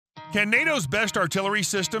Can NATO's best artillery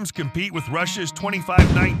systems compete with Russia's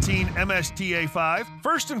 2519 Msta-5?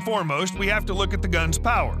 First and foremost, we have to look at the gun's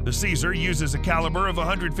power. The Caesar uses a caliber of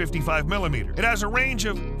 155mm. It has a range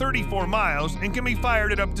of 34 miles and can be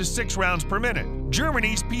fired at up to 6 rounds per minute.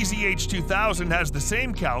 Germany's PZH-2000 has the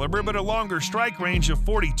same caliber but a longer strike range of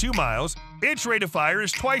 42 miles. Its rate of fire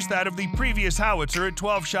is twice that of the previous howitzer at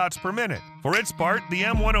 12 shots per minute. For its part, the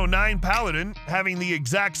M109 Paladin, having the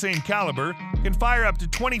exact same caliber, can fire up to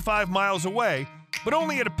 25 miles away, but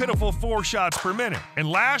only at a pitiful 4 shots per minute. And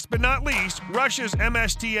last but not least, Russia's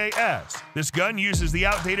Msta-S. This gun uses the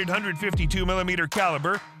outdated 152mm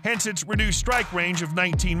caliber, hence its reduced strike range of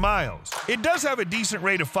 19 miles. It does have a decent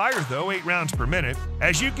rate of fire though, 8 rounds per minute.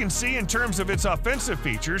 As you can see, in terms of its offensive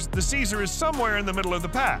features, the Caesar is somewhere in the middle of the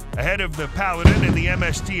pack, ahead of the Paladin and the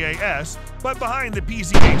Msta-S, but behind the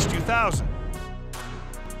PZH-2000.